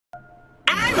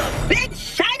I'm a big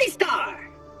shiny star!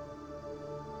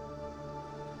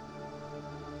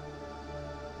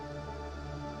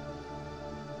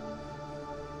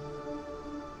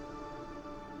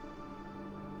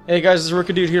 Hey guys, it's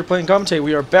RookieDuty here playing commentate.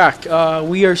 We are back.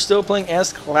 We are still playing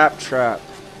as Claptrap.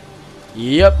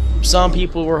 Yep, some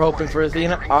people were hoping for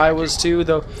Athena. I was too,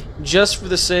 though. Just for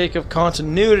the sake of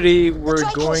continuity, we're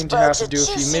going to have to do a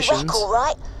few missions.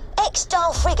 Right?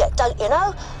 X-style frigate, don't you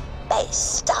know? Bet it's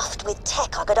stuffed with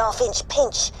tech I could half-inch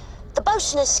pinch. The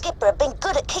bosun and skipper have been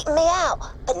good at keeping me out,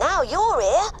 but now you're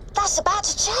here, that's about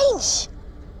to change.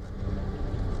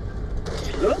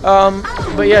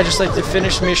 But yeah, just like to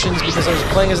finish missions because I was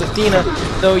playing as Athena,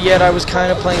 though yet I was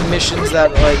kind of playing missions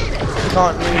that, like,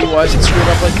 continuity-wise and screwed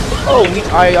up, like, oh,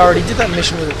 I already did that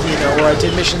mission with Athena, or I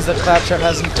did missions that Claptrap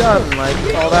hasn't done, like,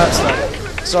 all that stuff.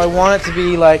 So I want it to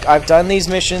be, like, I've done these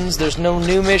missions, there's no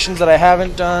new missions that I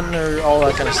haven't done, or all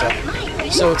that kind of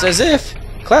stuff. So it's as if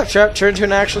Claptrap turned into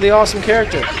an actually awesome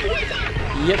character.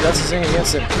 Yep, that's the thing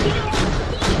against him.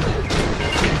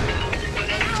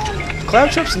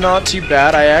 Claptrap's not too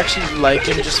bad. I actually like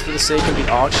him just for the sake of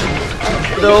the auction.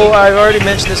 Though I've already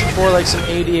mentioned this before, like some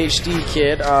ADHD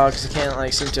kid, because I can't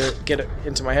like seem to get it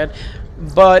into my head.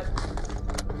 But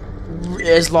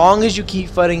as long as you keep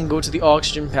fighting and go to the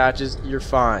oxygen patches, you're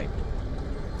fine.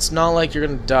 It's not like you're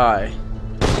gonna die.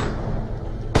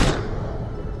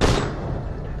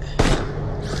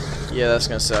 Yeah, that's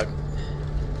gonna suck.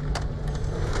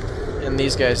 And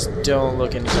these guys don't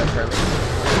look anytime friendly.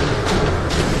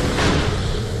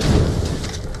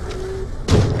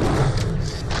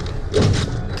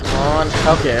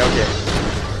 Okay.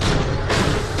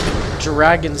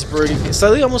 DRACKENSBURG. It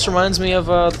slightly almost reminds me of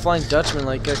the Flying Dutchman,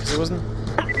 like, because it wasn't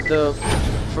the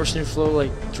person who flew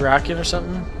like Draken or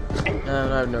something. I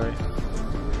have no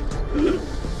idea.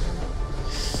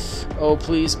 Oh,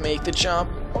 please make the jump.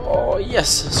 Oh, yes,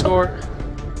 score.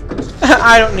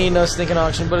 I don't need no stinking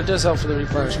auction, but it does help for the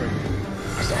replenishment.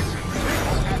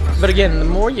 But again, the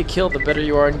more you kill, the better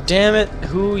you are. And damn it,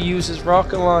 who uses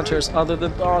rocket launchers other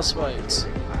than boss fights?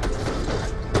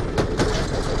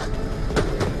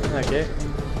 Okay.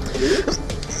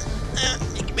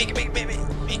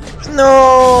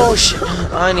 No shit!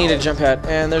 I need a jump pad,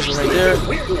 and there's one right there.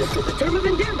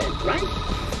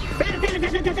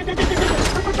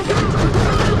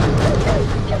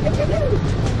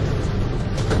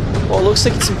 Well, it looks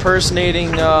like it's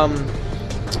impersonating.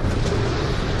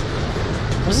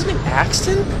 Was his name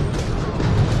Axton?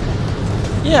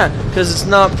 Yeah, because it's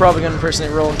not probably gonna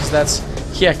impersonate Roland, because that's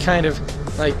kind of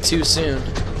like too soon.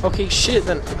 Okay, shit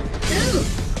then.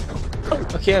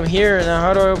 Okay, I'm here, now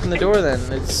how do I open the door then?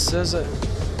 It says it.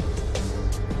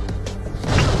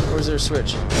 Or is there a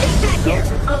switch?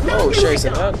 Oh, shit,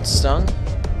 that stung.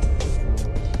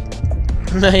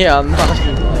 Yeah, I'm not.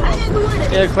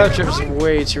 Yeah, Claptrap's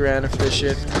way too random for this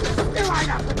shit.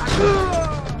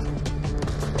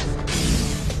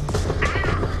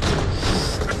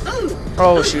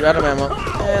 Oh, shoot, out of ammo.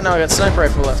 And now I got sniper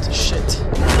rifle left. Shit.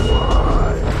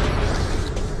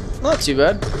 Not too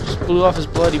bad. Just blew off his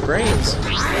bloody brains.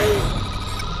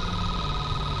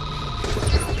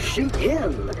 Shoot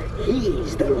him.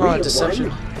 He's the real deception.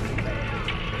 one.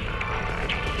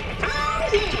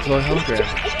 Deploy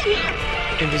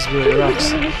hologram. Invisibility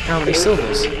rocks. How many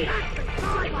syllables?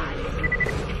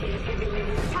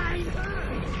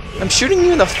 I'm shooting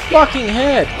you in the fucking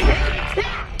head.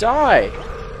 Die.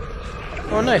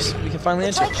 Oh, nice. We can finally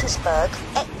enter. DRACKENSBURG,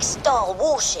 X-style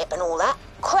warship and all that,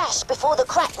 crashed before the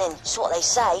cracking, is what they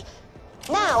say.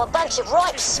 Now a bunch of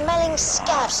ripe-smelling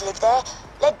scabs live there,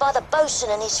 led by the bosun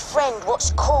and his friend,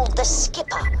 what's called the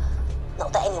skipper.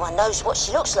 Not that anyone knows what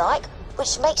she looks like,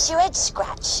 which makes your head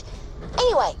scratch.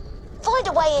 Anyway, find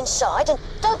a way inside and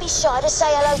don't be shy to say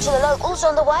hello to the locals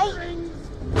on the way.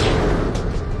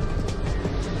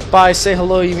 By say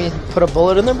hello, you mean put a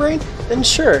bullet in their brain? Then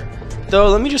sure. Though,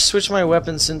 let me just switch my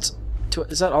weapon since...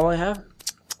 Is that all I have?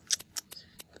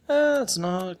 That's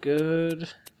not good.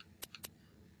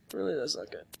 Really, that's not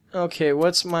good. Okay,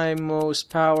 what's my most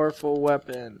powerful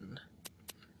weapon?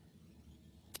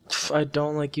 I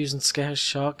don't like using scav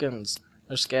shotguns.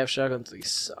 Or scav shotguns, they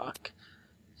suck.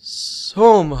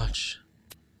 So much.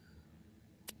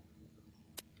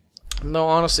 No,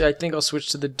 honestly, I think I'll switch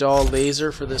to the doll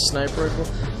laser for this sniper rifle.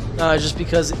 Just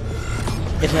because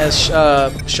it has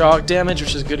shock damage,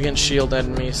 which is good against shield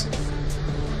enemies.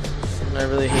 And I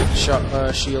really hate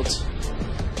shields.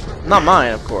 Not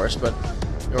mine, of course, but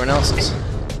everyone else's.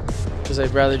 Because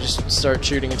I'd rather just start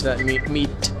shooting into that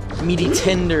meaty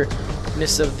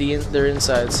tenderness of their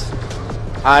insides.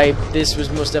 This was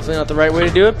most definitely not the right way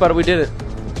to do it, but we did it.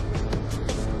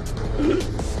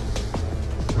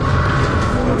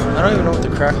 I don't even know what the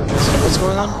crackling is. What's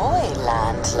going on? Ahoy,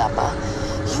 landlubber.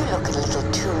 You look a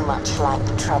little too much like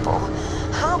trouble.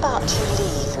 How about you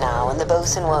leave now and the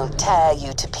bosun won't tear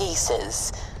you to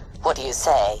pieces? What do you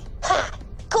say? Ha!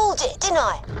 Called it, didn't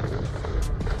I?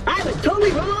 I was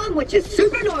totally wrong, which is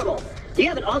super normal. Do you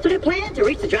have an alternate plan to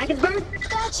reach the Drakensburg?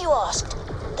 Glad you asked.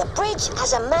 The bridge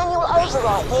has a manual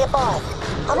override nearby.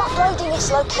 I'm uploading its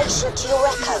location to your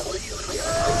echo. Is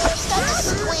that the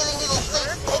squealing little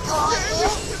thief Pickle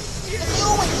here? If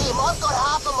you're with him, I've got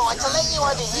half a mind to let you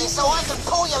over here so I can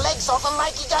pull your legs off and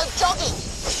make you go jogging.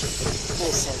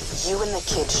 Listen, you and the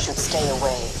kids should stay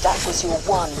away. That was your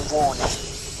one warning.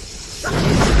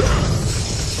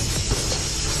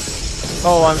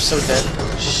 Oh, I'm so dead.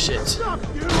 Shit.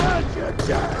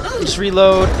 Just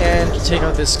reload and take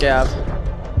out this scab.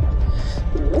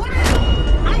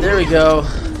 There we go.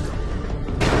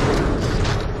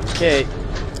 Okay.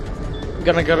 I'm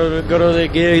gonna go to the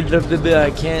gate. I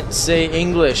can't say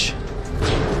English.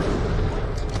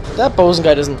 That bosun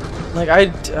guy doesn't like.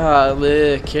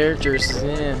 Characters.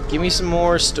 Yeah. Give me some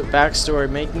more backstory.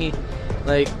 Make me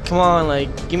like. Come on,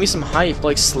 like. Give me some hype.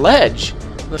 Like Sledge.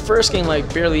 In the first game,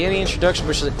 like barely any introduction.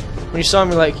 But when you saw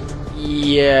me, like,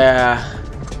 yeah,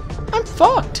 I'm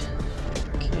fucked.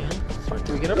 Okay, how the fuck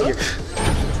do we get up here?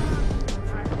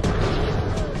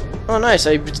 Oh, nice.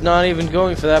 I was not even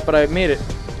going for that, but I made it.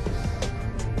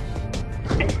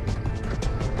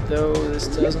 Though this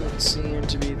doesn't seem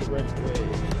to be the right way.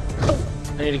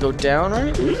 I need to go down,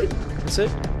 right? That's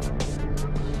it?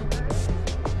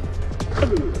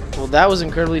 Well, that was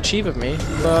incredibly cheap of me.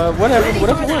 But whatever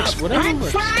works. Whatever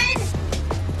works.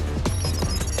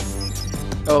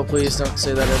 Oh, please don't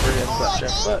say that ever again,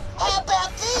 Flapjack. What? How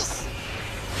about this?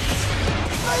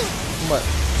 What?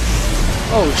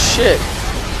 Oh, shit.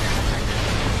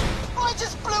 I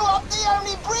just blew up the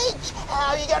only bridge.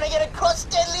 How are you going to get across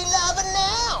Deadly Lava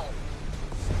now?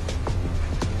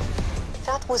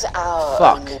 That was our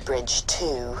Fuck. only bridge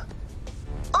too.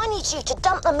 I need you to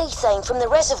dump the methane from the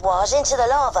reservoirs into the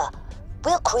lava.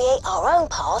 We'll create our own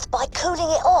path by cooling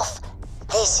it off.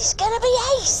 This is gonna be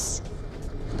ace.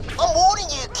 I'm warning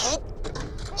you, kid.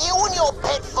 You and your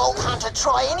pet vault hunter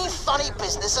try any funny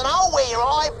business and I'll wear your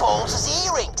eyeballs as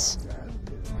earrings.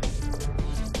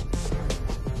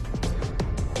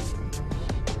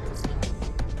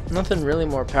 Nothing really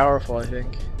more powerful, I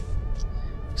think.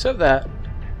 Except that.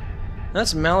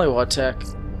 That's Maliwa tech.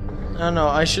 I don't know,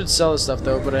 I should sell this stuff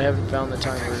though, but I haven't found the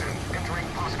time for it.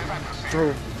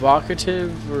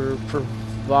 Provocative or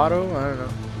bravado? I don't know.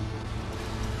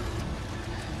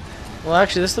 Well,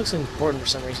 actually, this looks important for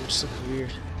some reason. It just looks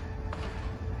weird.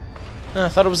 I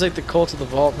thought it was like the Cult of the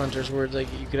Vault Hunters, where like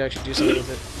you could actually do something with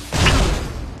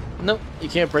it. Nope, you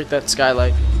can't break that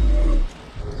skylight.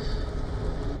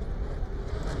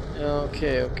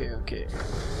 Okay.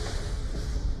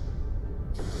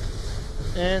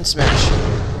 And smash.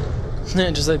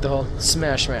 Just like the whole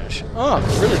smash. Oh,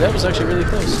 really? That was actually really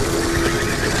close.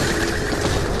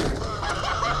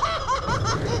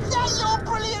 That's your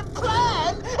brilliant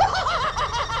plan!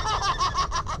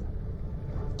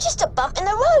 Just a bump in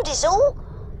the road is all.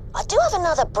 I do have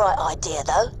another bright idea,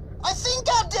 though. I think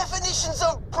our definitions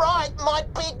of bright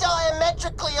might be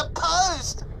diametrically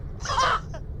opposed.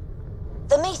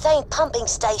 The methane pumping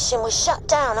station was shut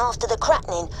down after the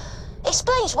cracking.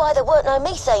 Explains why there weren't no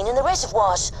methane in the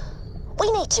reservoirs. We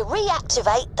need to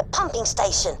reactivate the pumping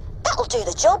station. That'll do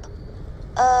the job.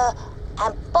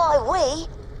 And by we,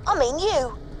 I mean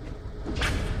you.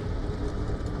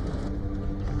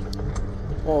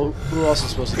 Well, who else is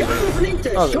supposed to do You're that? listening to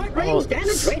short-range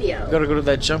damage radio. Gotta go to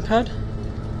that jump pad?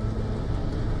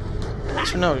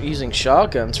 So now using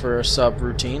shotguns for a sub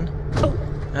routine.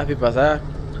 Happy about that.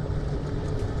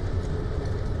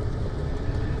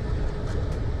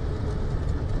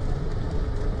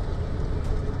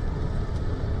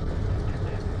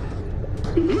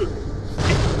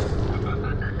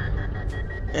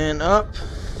 And up.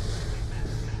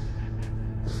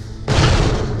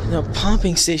 The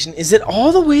pumping station. Is it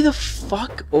all the way the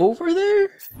fuck over there?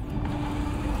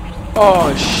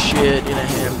 Oh shit, in a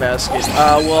handbasket.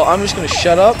 Well, I'm just gonna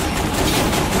shut up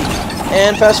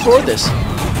and fast forward this.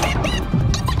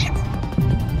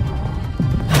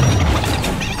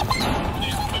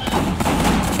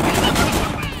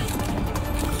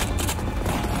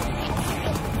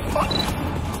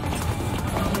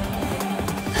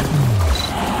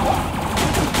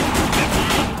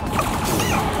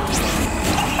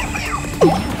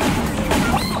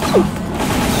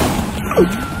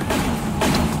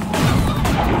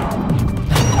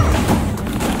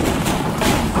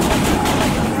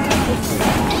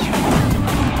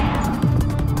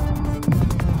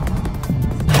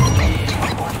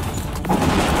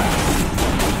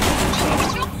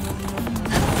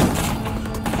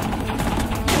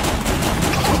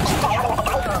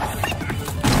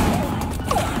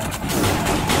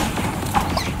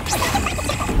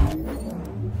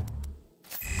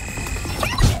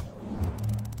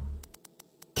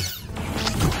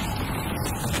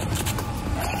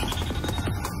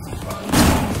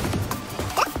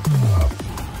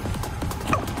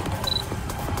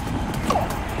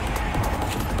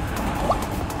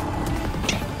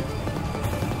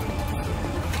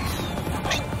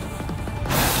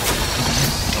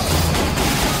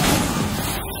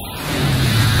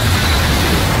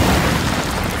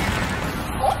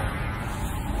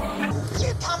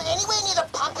 come anywhere near the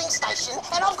pumping station,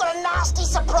 and I've got a nasty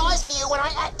surprise for you when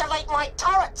I activate my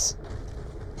turrets.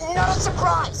 Not a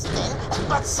surprise, then,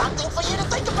 but something for you to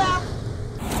think about.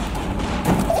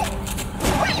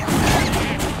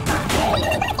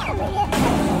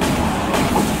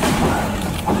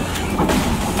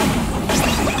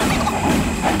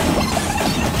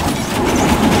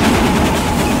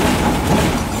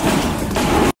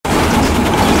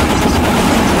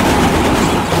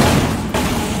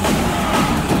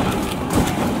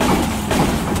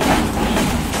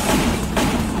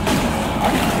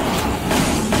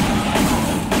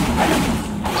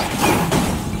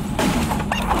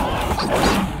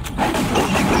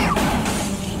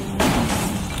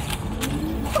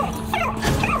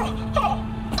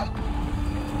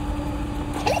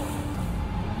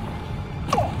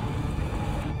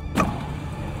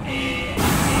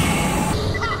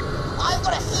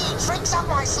 Up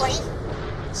my sleeve.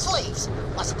 Sleeves,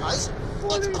 I suppose.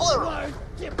 It's plural.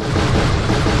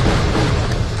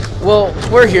 Well,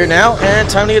 we're here now, and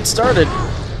time to get started.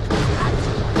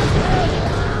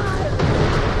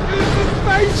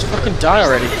 Just fucking die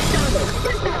already.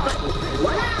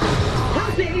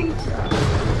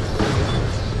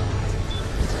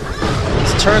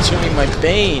 These turrets are gonna be my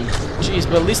bane. Jeez,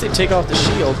 but at least they take off the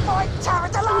shield.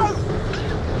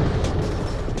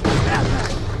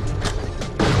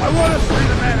 I want to see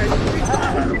the man.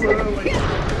 Go.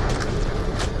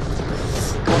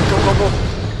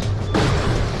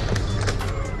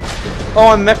 Oh,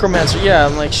 I'm Necromancer. Yeah,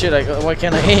 I'm like, shit, why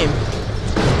can't I aim?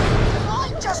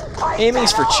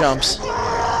 Aiming's for chumps.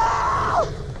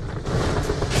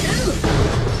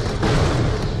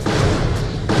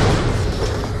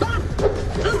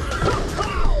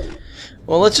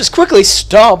 Well, let's just quickly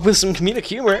stop with some comedic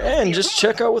humor and just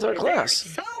check out with our class.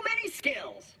 So many skills.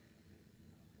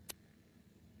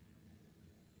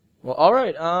 Well,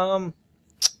 alright,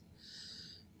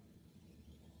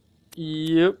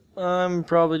 yep, I'm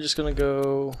probably just gonna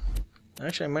go...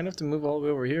 Actually, I might have to move all the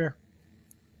way over here.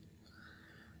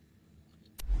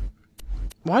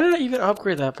 Why did I even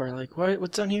upgrade that part? Like,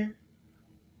 what's down here?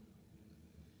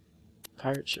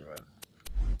 Pirate ship.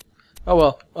 Oh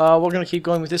well, we're gonna keep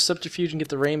going with this subterfuge and get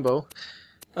the rainbow.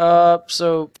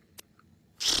 So...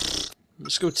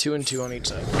 Let's go 2 and 2 on each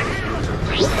side.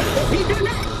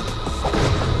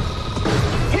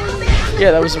 Yeah,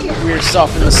 that was a weird stop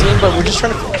in the scene, but we're just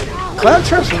trying to... Cloud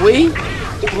Trap's way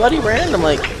bloody random,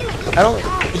 like...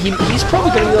 He's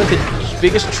probably gonna be like the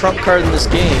biggest trump card in this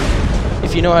game,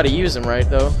 if you know how to use him right,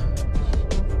 though.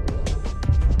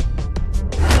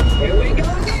 Here we go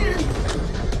again.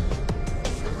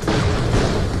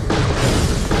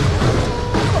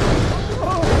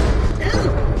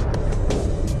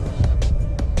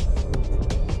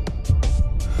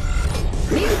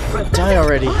 Die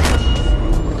already.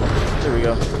 There we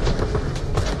go.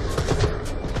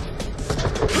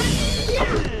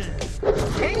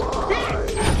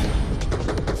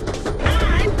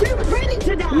 I'm too pretty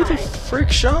to die. Who the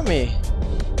frick shot me?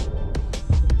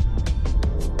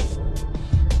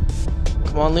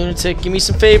 Come on, lunatic, give me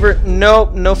some favor.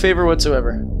 Nope, no favor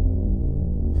whatsoever.